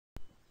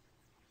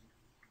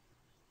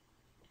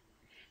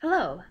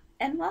Hello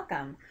and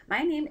welcome.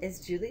 My name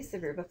is Julie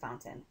Zaruba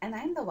Fountain, and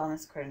I'm the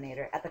Wellness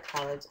Coordinator at the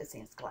College of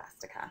St.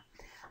 Scholastica.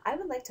 I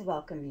would like to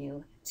welcome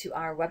you to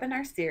our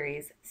webinar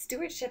series,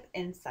 Stewardship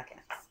in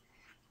Seconds.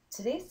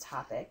 Today's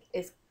topic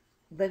is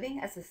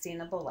living a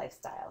sustainable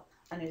lifestyle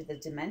under the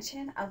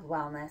dimension of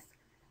wellness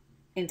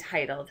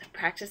entitled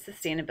Practice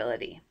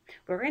Sustainability.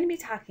 We're going to be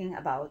talking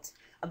about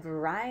a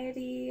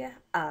variety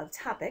of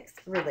topics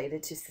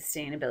related to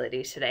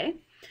sustainability today.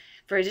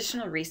 For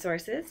additional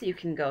resources, you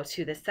can go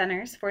to the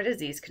Centers for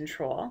Disease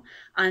Control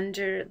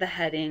under the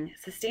heading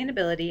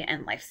Sustainability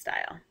and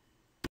Lifestyle.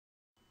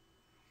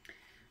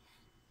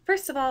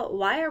 First of all,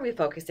 why are we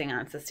focusing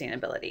on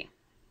sustainability?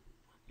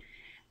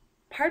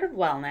 Part of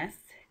wellness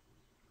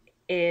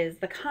is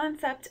the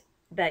concept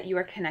that you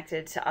are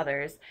connected to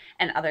others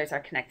and others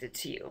are connected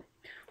to you.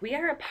 We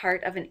are a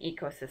part of an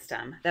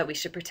ecosystem that we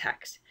should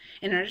protect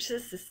in order to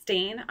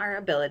sustain our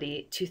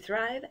ability to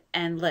thrive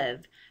and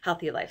live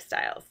healthy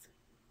lifestyles.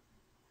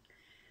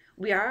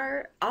 We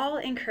are all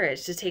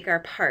encouraged to take our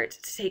part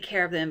to take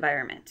care of the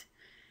environment.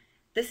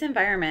 This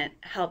environment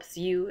helps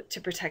you to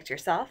protect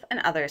yourself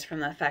and others from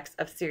the effects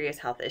of serious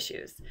health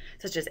issues,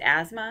 such as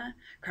asthma,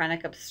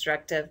 chronic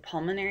obstructive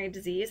pulmonary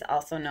disease,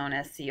 also known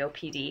as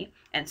COPD,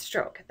 and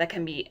stroke that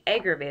can be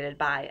aggravated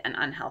by an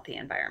unhealthy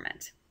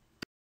environment.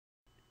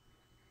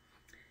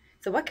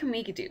 So what can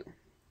we do?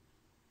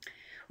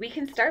 We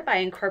can start by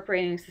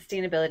incorporating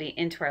sustainability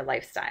into our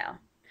lifestyle.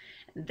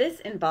 This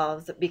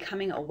involves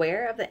becoming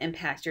aware of the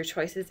impact your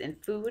choices in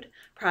food,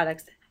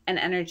 products, and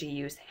energy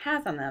use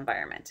has on the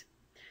environment.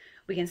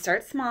 We can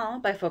start small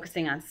by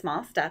focusing on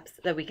small steps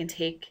that we can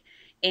take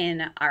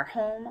in our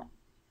home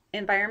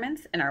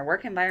environments, in our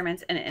work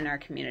environments, and in our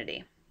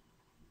community.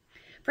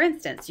 For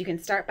instance, you can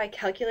start by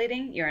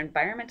calculating your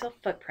environmental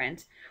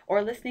footprint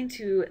or listening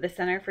to the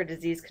Center for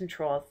Disease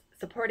Control's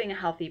Supporting a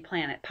Healthy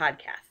Planet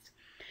podcast.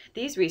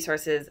 These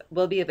resources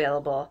will be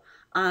available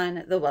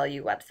on the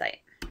WellU website.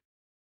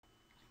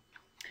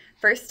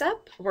 First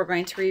up, we're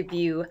going to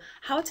review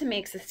how to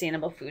make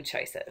sustainable food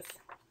choices.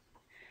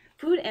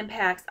 Food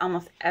impacts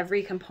almost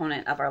every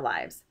component of our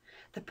lives.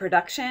 The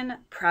production,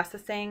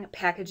 processing,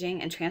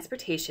 packaging, and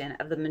transportation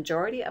of the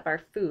majority of our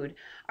food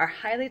are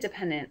highly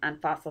dependent on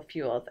fossil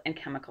fuels and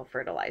chemical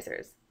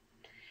fertilizers.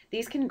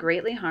 These can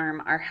greatly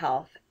harm our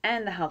health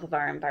and the health of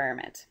our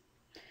environment.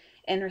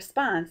 In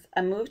response,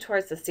 a move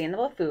towards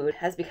sustainable food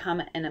has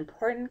become an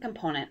important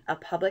component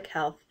of public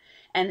health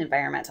and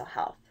environmental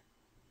health.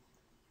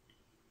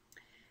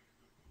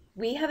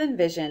 We have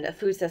envisioned a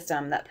food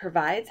system that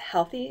provides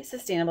healthy,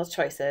 sustainable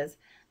choices,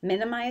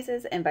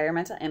 minimizes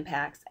environmental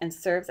impacts, and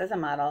serves as a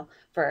model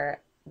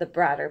for the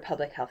broader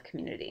public health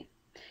community.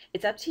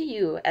 It's up to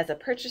you as a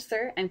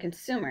purchaser and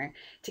consumer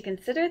to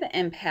consider the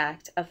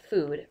impact of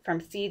food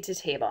from seed to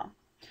table.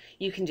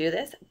 You can do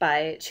this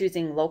by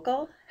choosing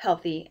local,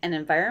 healthy, and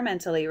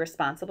environmentally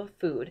responsible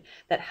food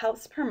that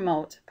helps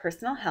promote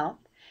personal health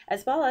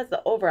as well as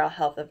the overall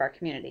health of our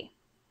community.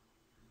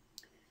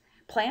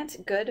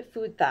 Plant good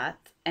food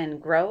thoughts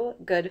and grow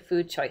good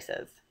food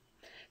choices.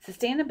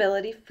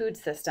 Sustainability food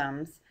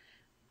systems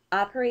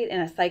operate in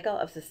a cycle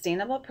of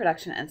sustainable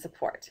production and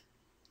support.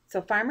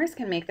 So farmers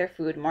can make their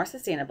food more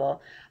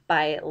sustainable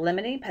by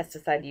limiting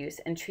pesticide use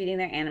and treating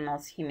their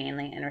animals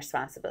humanely and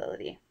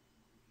responsibly.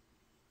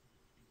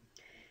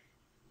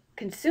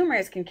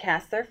 Consumers can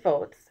cast their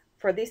votes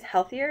for these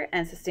healthier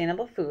and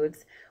sustainable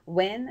foods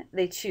when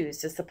they choose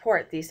to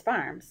support these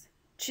farms.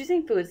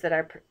 Choosing foods that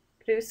are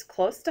produced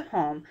close to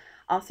home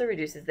also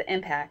reduces the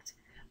impact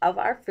of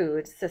our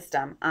food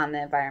system on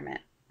the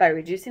environment by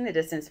reducing the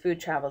distance food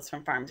travels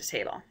from farm to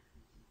table.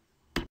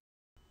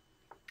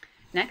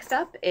 Next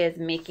up is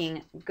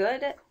making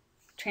good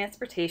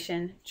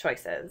transportation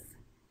choices.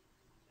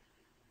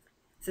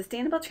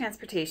 Sustainable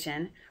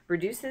transportation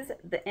reduces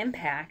the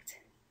impact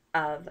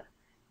of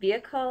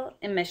vehicle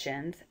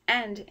emissions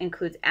and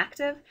includes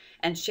active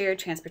and shared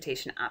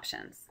transportation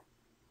options.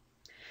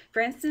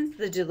 For instance,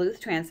 the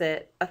Duluth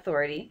Transit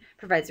Authority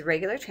provides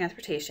regular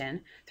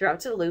transportation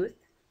throughout Duluth,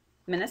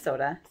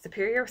 Minnesota,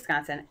 Superior,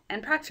 Wisconsin,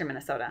 and Proctor,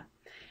 Minnesota.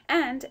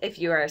 And if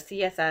you are a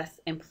CSS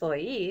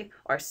employee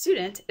or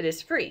student, it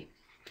is free.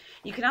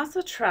 You can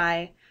also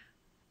try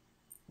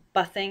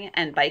busing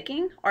and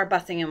biking or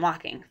busing and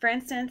walking. For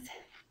instance,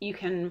 you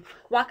can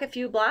walk a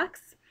few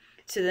blocks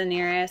to the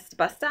nearest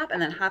bus stop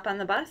and then hop on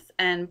the bus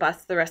and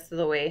bus the rest of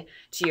the way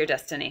to your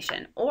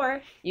destination.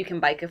 Or you can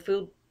bike a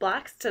few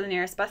blocks to the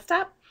nearest bus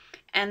stop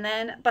and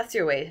then bus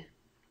your way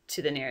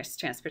to the nearest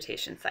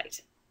transportation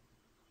site.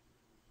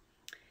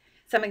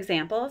 Some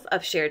examples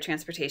of shared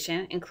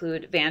transportation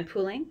include van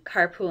pooling,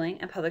 carpooling,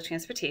 and public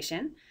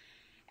transportation.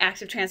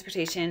 Active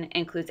transportation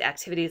includes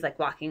activities like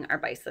walking or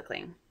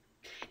bicycling.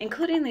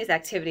 Including these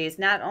activities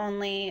not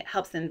only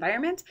helps the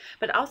environment,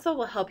 but also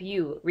will help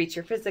you reach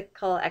your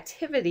physical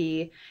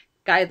activity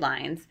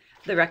guidelines,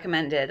 the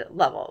recommended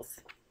levels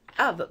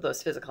of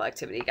those physical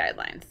activity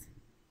guidelines.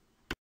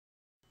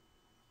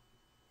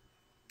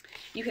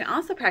 You can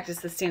also practice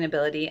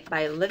sustainability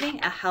by living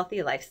a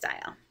healthy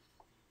lifestyle.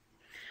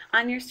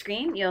 On your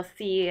screen, you'll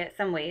see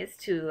some ways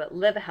to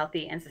live a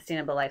healthy and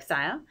sustainable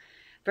lifestyle.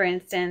 For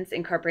instance,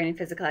 incorporating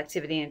physical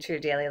activity into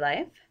your daily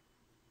life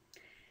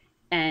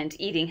and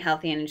eating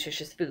healthy and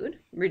nutritious food,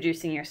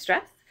 reducing your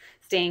stress,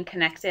 staying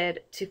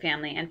connected to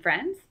family and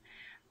friends.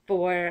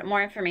 For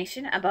more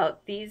information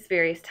about these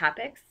various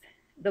topics,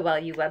 the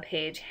WellU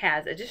webpage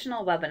has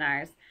additional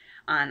webinars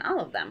on all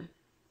of them.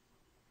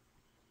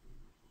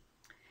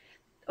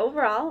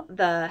 Overall,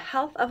 the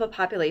health of a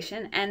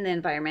population and the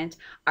environment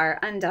are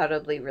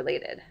undoubtedly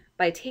related.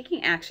 By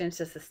taking actions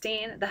to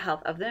sustain the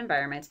health of the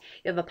environment,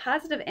 you have a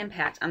positive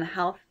impact on the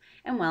health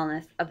and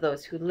wellness of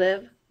those who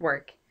live,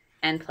 work,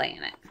 and play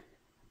in it.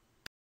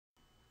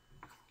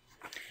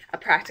 A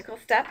practical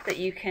step that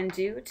you can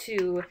do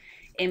to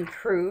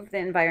improve the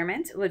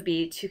environment would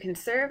be to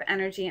conserve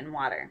energy and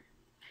water.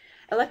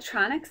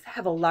 Electronics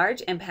have a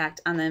large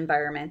impact on the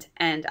environment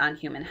and on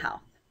human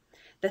health.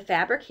 The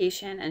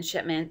fabrication and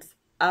shipments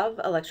of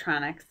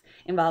electronics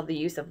involve the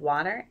use of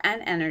water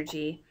and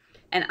energy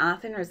and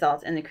often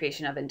result in the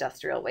creation of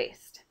industrial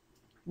waste.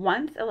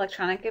 Once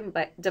electronic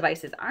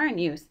devices are in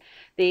use,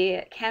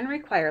 they can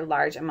require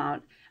large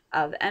amounts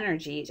of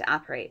energy to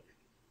operate,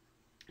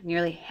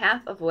 nearly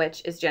half of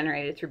which is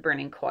generated through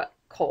burning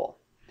coal.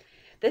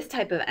 This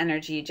type of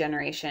energy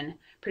generation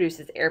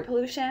produces air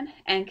pollution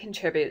and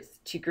contributes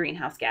to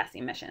greenhouse gas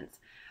emissions,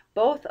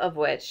 both of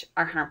which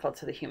are harmful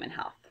to the human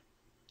health.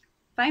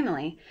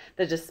 Finally,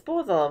 the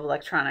disposal of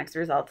electronics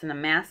results in a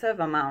massive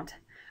amount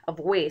of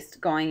waste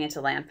going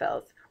into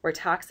landfills, where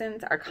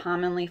toxins are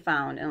commonly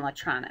found in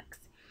electronics,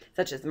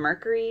 such as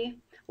mercury,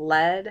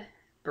 lead,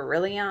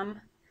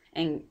 beryllium,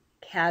 and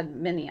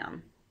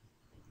cadmium.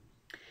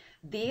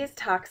 These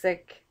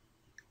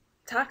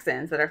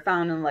toxins that are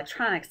found in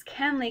electronics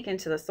can leak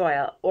into the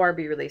soil or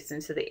be released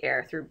into the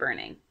air through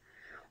burning.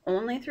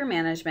 Only through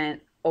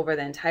management over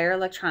the entire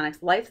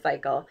electronics life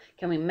cycle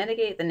can we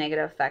mitigate the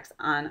negative effects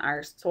on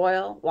our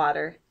soil,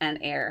 water, and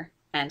air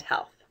and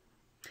health.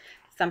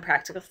 Some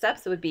practical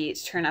steps would be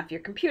to turn off your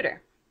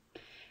computer.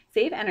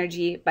 Save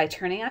energy by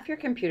turning off your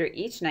computer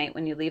each night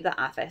when you leave the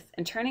office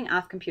and turning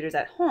off computers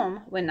at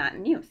home when not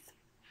in use.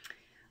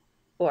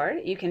 Or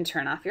you can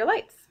turn off your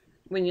lights.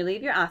 When you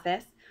leave your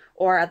office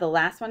or are the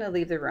last one to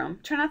leave the room,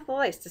 turn off the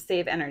lights to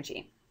save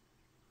energy.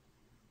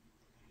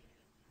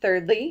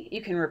 Thirdly,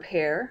 you can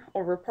repair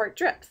or report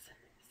drips.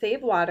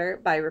 Save water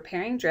by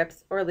repairing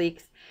drips or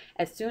leaks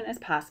as soon as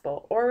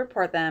possible or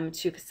report them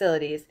to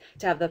facilities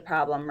to have the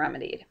problem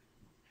remedied.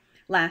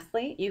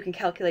 Lastly, you can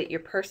calculate your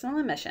personal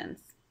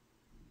emissions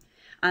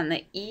on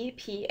the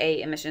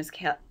EPA emissions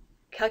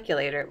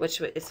calculator,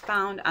 which is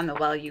found on the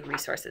WellU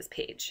resources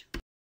page.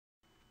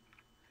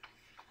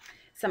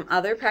 Some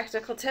other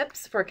practical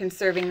tips for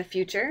conserving the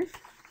future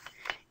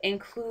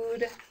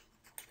include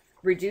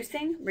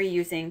reducing,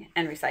 reusing,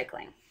 and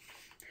recycling.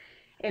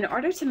 In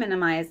order to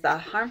minimize the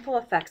harmful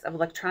effects of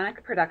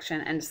electronic production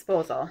and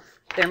disposal,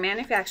 their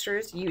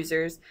manufacturers,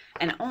 users,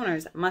 and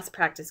owners must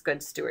practice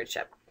good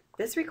stewardship.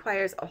 This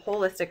requires a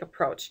holistic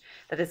approach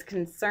that is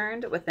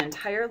concerned with the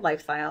entire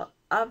lifestyle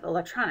of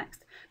electronics,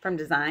 from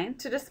design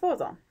to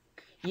disposal.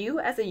 You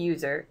as a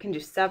user can do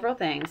several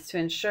things to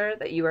ensure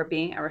that you are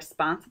being a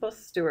responsible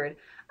steward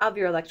of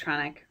your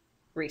electronic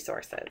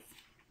resources.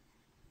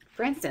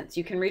 For instance,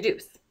 you can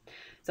reduce.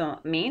 So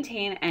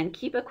maintain and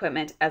keep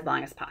equipment as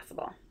long as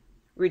possible.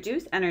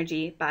 Reduce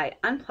energy by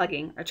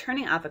unplugging or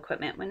turning off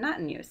equipment when not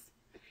in use.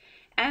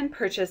 And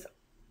purchase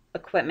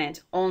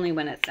equipment only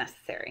when it's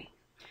necessary.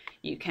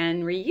 You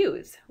can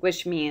reuse,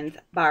 which means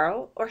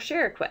borrow or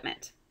share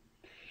equipment.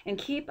 And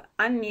keep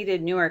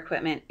unneeded newer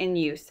equipment in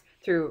use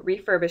through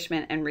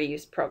refurbishment and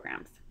reuse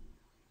programs.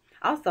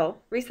 Also,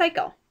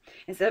 recycle.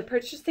 Instead of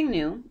purchasing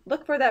new,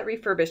 look for that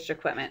refurbished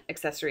equipment,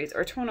 accessories,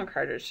 or toner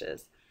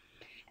cartridges,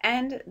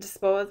 and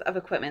dispose of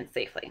equipment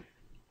safely.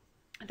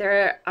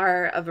 There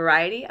are a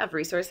variety of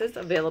resources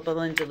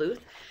available in Duluth,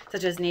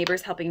 such as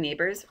Neighbors Helping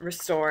Neighbors,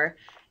 Restore,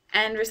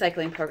 and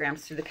recycling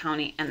programs through the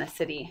county and the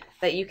city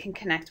that you can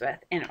connect with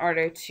in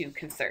order to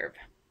conserve.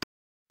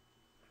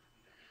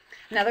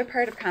 Another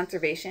part of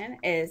conservation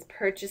is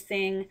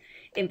purchasing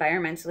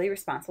environmentally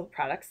responsible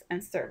products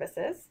and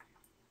services.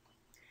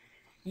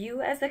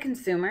 You as a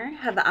consumer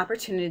have the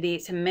opportunity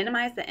to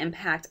minimize the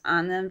impact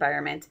on the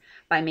environment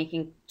by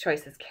making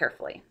choices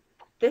carefully.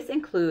 This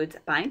includes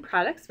buying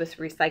products with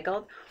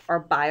recycled or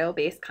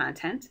bio-based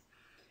content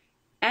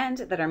and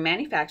that are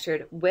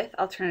manufactured with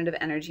alternative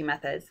energy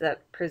methods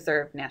that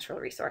preserve natural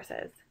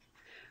resources.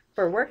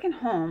 For work and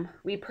home,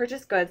 we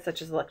purchase goods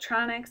such as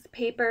electronics,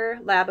 paper,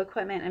 lab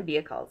equipment, and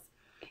vehicles.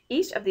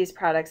 Each of these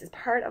products is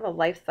part of a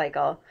life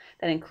cycle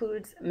that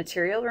includes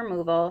material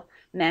removal,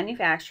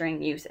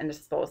 manufacturing, use, and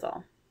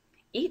disposal.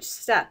 Each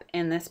step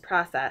in this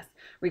process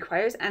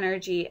requires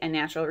energy and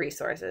natural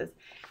resources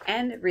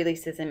and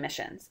releases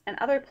emissions and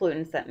other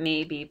pollutants that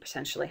may be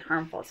potentially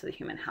harmful to the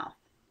human health.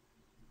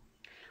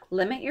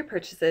 Limit your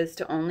purchases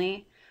to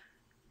only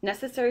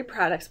necessary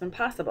products when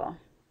possible.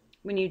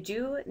 When you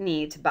do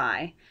need to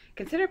buy,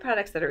 consider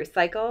products that are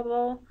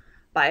recyclable,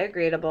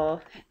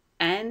 biodegradable,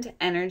 and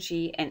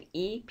energy and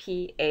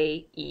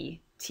EPA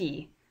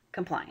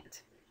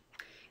compliant.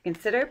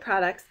 Consider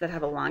products that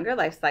have a longer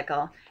life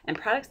cycle and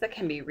products that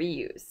can be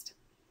reused.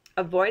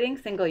 Avoiding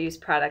single-use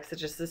products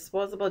such as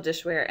disposable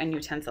dishware and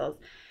utensils,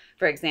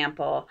 for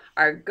example,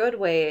 are a good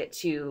way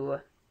to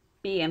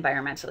be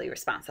environmentally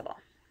responsible.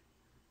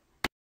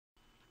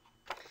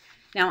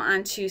 Now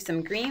on to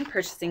some green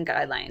purchasing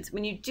guidelines.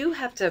 When you do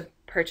have to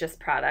purchase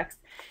products,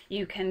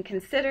 you can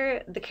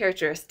consider the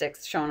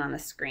characteristics shown on the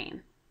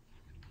screen.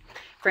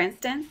 For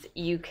instance,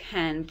 you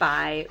can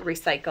buy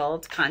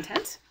recycled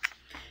content,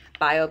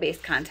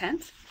 bio-based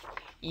content.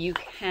 You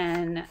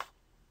can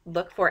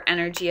look for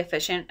energy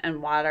efficient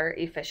and water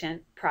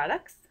efficient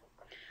products.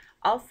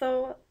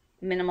 Also,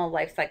 minimal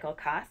life cycle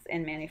costs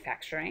in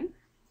manufacturing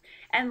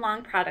and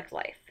long product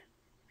life.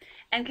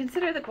 And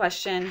consider the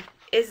question,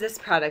 is this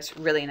product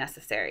really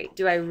necessary?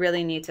 Do I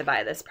really need to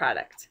buy this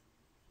product?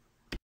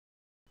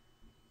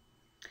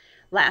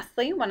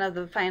 Lastly, one of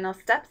the final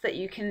steps that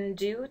you can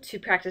do to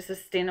practice a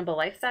sustainable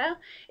lifestyle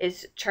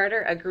is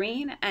charter a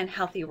green and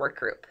healthy work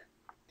group.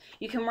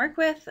 You can work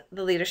with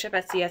the leadership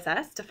at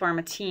CSS to form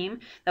a team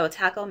that will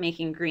tackle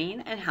making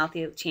green and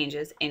healthy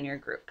changes in your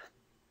group.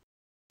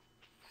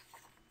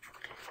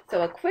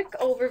 So a quick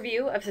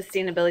overview of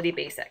sustainability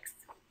basics.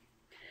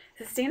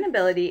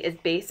 Sustainability is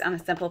based on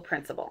a simple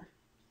principle.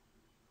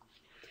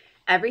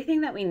 Everything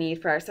that we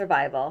need for our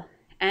survival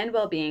and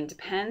well-being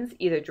depends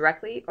either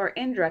directly or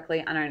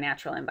indirectly on our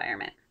natural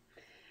environment.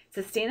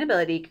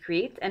 Sustainability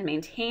creates and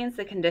maintains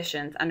the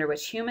conditions under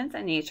which humans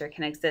and nature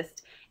can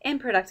exist in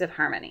productive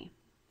harmony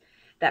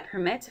that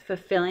permit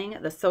fulfilling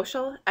the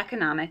social,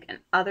 economic, and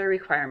other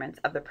requirements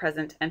of the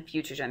present and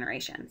future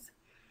generations.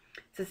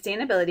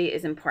 Sustainability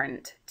is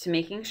important to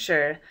making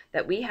sure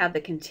that we have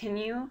the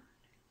continued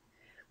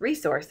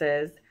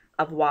resources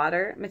of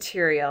water,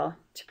 material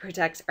to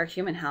protect our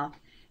human health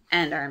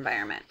and our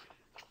environment.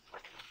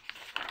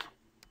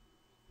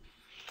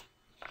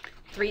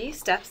 3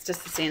 steps to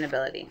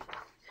sustainability.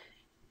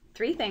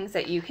 3 things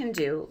that you can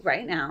do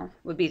right now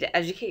would be to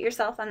educate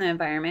yourself on the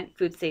environment,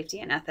 food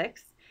safety, and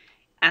ethics.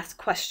 Ask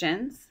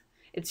questions.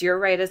 It's your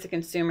right as a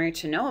consumer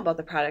to know about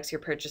the products you're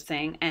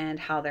purchasing and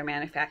how they're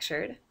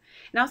manufactured.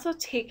 And also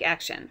take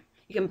action.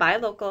 You can buy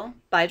local,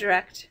 buy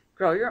direct,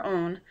 grow your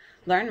own,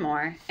 learn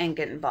more, and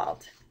get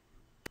involved.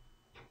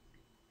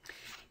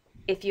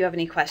 If you have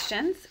any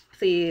questions,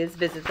 please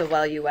visit the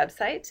WellU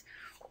website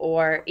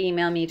or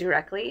email me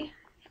directly,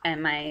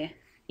 and my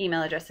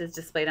email address is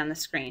displayed on the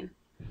screen.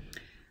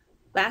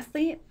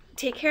 Lastly,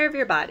 take care of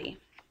your body.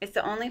 It's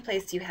the only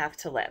place you have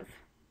to live.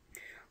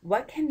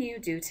 What can you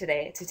do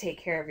today to take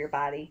care of your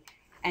body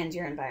and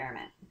your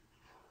environment?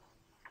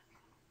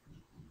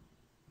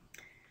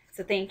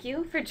 So thank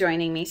you for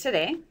joining me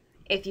today.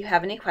 If you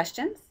have any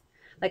questions,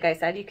 like I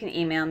said, you can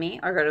email me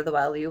or go to the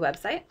WellU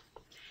website.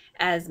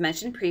 As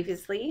mentioned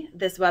previously,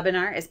 this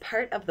webinar is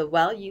part of the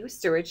WellU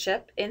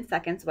Stewardship in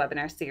Seconds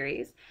webinar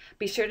series.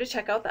 Be sure to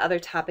check out the other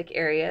topic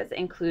areas,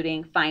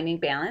 including finding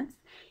balance,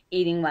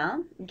 eating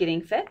well,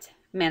 getting fit,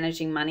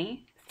 managing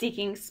money,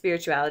 seeking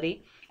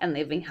spirituality, and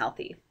living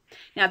healthy.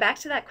 Now back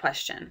to that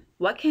question,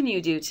 what can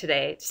you do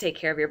today to take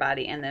care of your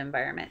body and the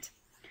environment?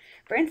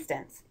 For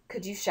instance,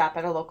 could you shop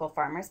at a local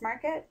farmer's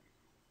market?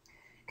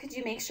 Could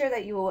you make sure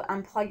that you will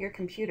unplug your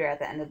computer at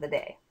the end of the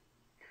day?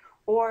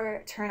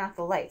 Or turn off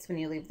the lights when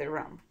you leave the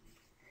room?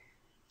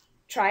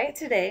 Try it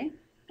today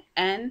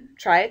and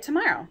try it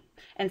tomorrow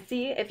and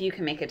see if you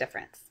can make a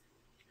difference.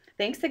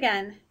 Thanks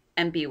again,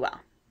 and be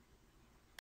well.